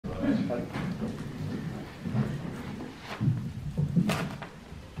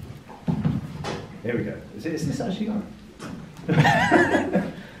Here we go. Is this actually on?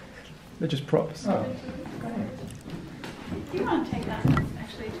 They're just props. Oh. Do you want to take that?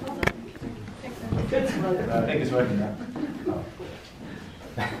 Actually, hold on. I think it's working now. Oh.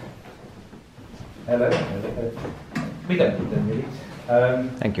 Hello. We don't need them really.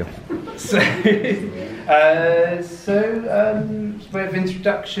 Thank you. So, way of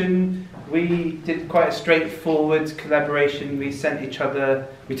introduction, we did quite a straightforward collaboration. We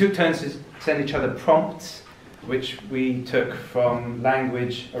took turns to send each other prompts, which we took from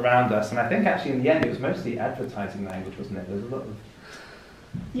language around us. And I think actually in the end it was mostly advertising language, wasn't it? There was a lot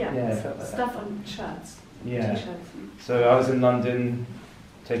of stuff on shirts. Yeah. T-shirts. So I was in London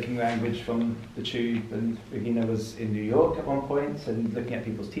taking language from the Tube, and Regina was in New York at one point, and looking at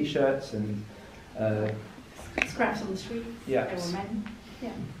people's T-shirts and scraps on the street. Yeah. They were men.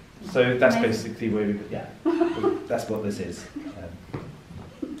 Yeah. So that's Amazing. basically where that's what this is.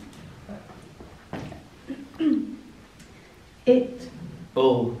 It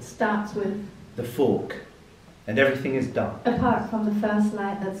All starts with, the fork, and everything is dark. apart from the first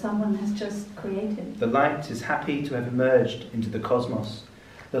light that someone has just created. The light is happy to have emerged into the cosmos.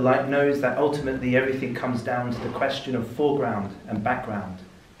 The light knows that ultimately everything comes down to the question of foreground and background.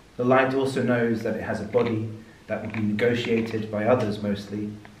 The light also knows that it has a body that will be negotiated by others mostly,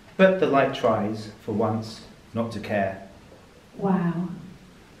 but the light tries, for once, not to care. Wow.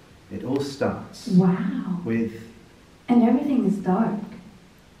 It all starts Wow. with, And everything is dark.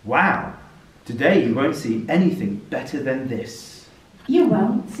 wow, today you won't see anything better than this. You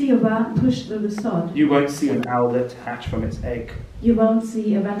won't see a worm push through the sod. You won't see an owlet hatch from its egg. You won't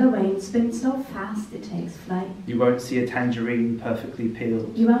see a weather vane spin so fast it takes flight. You won't see a tangerine perfectly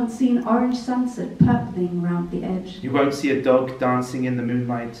peeled. You won't see an orange sunset purpling round the edge. You won't see a dog dancing in the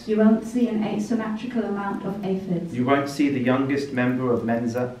moonlight. You won't see an asymmetrical amount of aphids. You won't see the youngest member of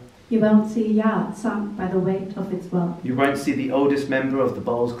Mensa. You won't see a yard sunk by the weight of its wealth. You won't see the oldest member of the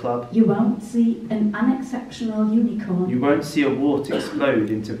Bowls Club. You won't see an unexceptional unicorn. You won't see a wart explode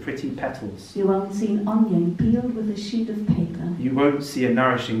into pretty petals. You won't see an onion peeled with a sheet of paper. You won't see a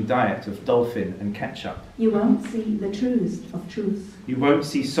nourishing diet of dolphin and ketchup. You won't see the truest of truths. You won't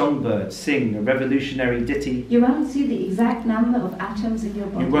see songbirds sing a revolutionary ditty. You won't see the exact number of atoms in your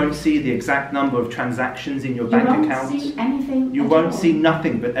body. You won't see the exact number of transactions in your You bank won't account. see anything You at won't all. see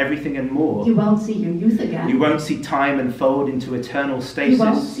nothing but everything and more. You won't see your youth again. You won't see time unfold into eternal stasis. You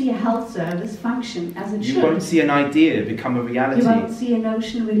won't see a health service function as it should. You won't see an idea become a reality. You won't see an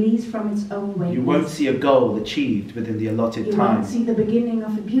ocean released from its own weight. You won't see a goal achieved within the allotted You time. won't see the beginning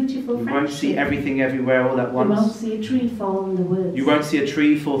of a beautiful You friendship. won't see everything everywhere all at You won't once. see a tree fall in the woods. You won't see a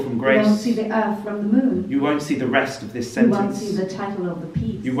tree fall from You won't grace. see the earth from the moon. You won't see the rest of this You won't sentence. see the title of the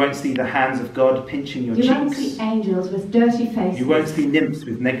piece. You won't see the hands of God pinching your You won't cheeks. see angels with dirty faces. You won't see nymphs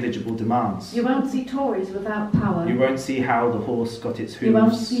with negligible demands. You won't see Tories without power. You won't see how the horse got its hooves. You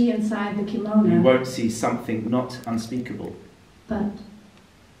won't see inside the kimono. You won't see something not unspeakable. But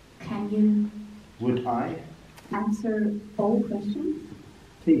can you Would I? answer all questions?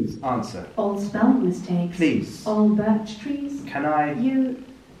 Please answer. All spelling mistakes? Please. All birch trees? Can I? You,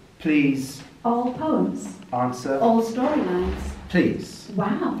 Please all poems? answer. All storylines? Please.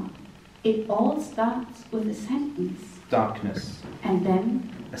 Wow. It all starts with a sentence. Darkness. And then,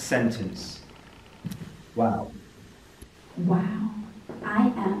 A sentence. Wow. wow. I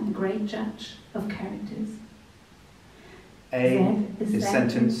am a great judge of characters. A Z is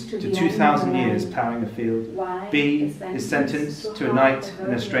sentenced to the 2,000 end of years life. plowing a field. Y B is sentenced to a night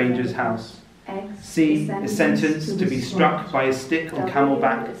in a stranger's house. X C is sentenced to be struck by a stick on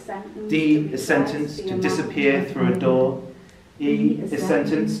camelback. D is sentenced to disappear through a door. E is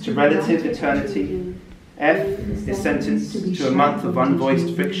sentenced to relative eternity. F is sentenced to a month of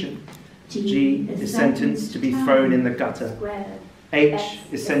unvoiced friction. G is sentenced to be thrown in the gutter. H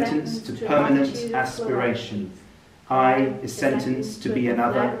is sentenced to permanent aspiration. I is sentenced to be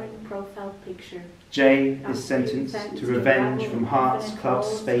another. J is sentenced to revenge from hearts, clubs,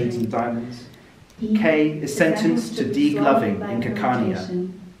 spades and diamonds. K is sentenced to degloving in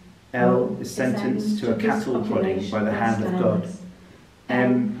Cacarnia. L is sentenced to a cattle prodding by the hand of God.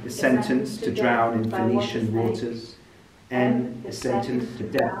 M is sentenced to drown in Phoenician waters. N is sentenced to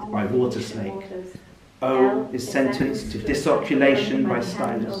death by water snake. O is sentenced to disoculation by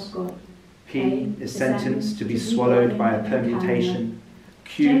stylus. P is sentenced to be swallowed by a permutation.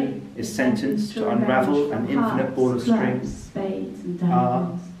 Q is sentenced to unravel an infinite ball of string.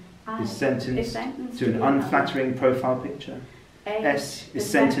 R is sentenced to an unflattering profile picture. S is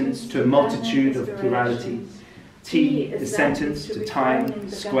sentenced to a multitude of pluralities. T is sentenced to time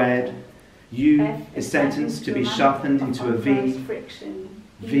squared. U is sentenced to be sharpened into a V.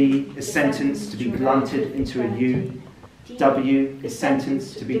 V is sentenced to be blunted into a U. W is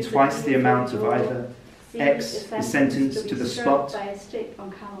sentenced to be twice the amount of either. X is sentenced to the spot.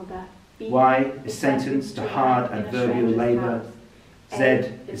 Y is sentenced to hard adverbial labour. Z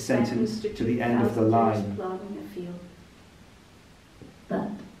is sentenced to the end of the line. But,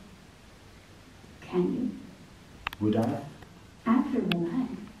 can you? Would I? After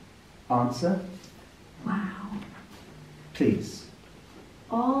one. Answer? Wow. Please.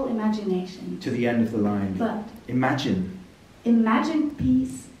 All imagination. To the end of the line. But. Imagine. Imagine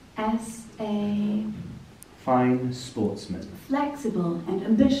peace as a fine sportsman. Flexible and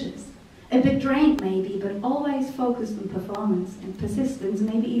ambitious. A bit drained maybe, but always focused on performance and persistence,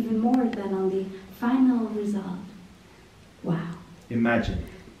 maybe even more than on the final result. Wow. Imagine.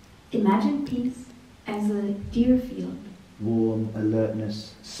 Imagine peace as a deer field. Warm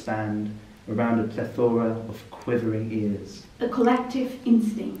alertness spanned around a plethora of quivering ears. A collective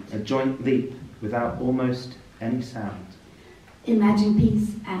instinct. A joint leap without almost any sound. Imagine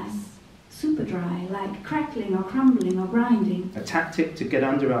peace as super dry, like crackling or crumbling or grinding. A tactic to get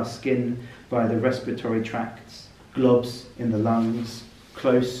under our skin via the respiratory tracts, globs in the lungs,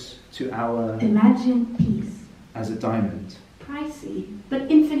 close to our... Imagine peace. As a diamond. Pricey, but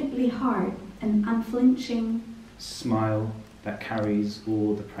infinitely hard and unflinching. Smile that carries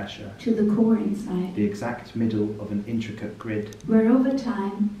all the pressure. To the core inside. The exact middle of an intricate grid. Where over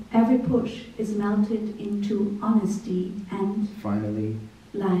time, every push is melted into honesty and... Finally...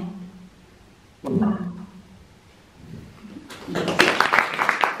 light. Wow.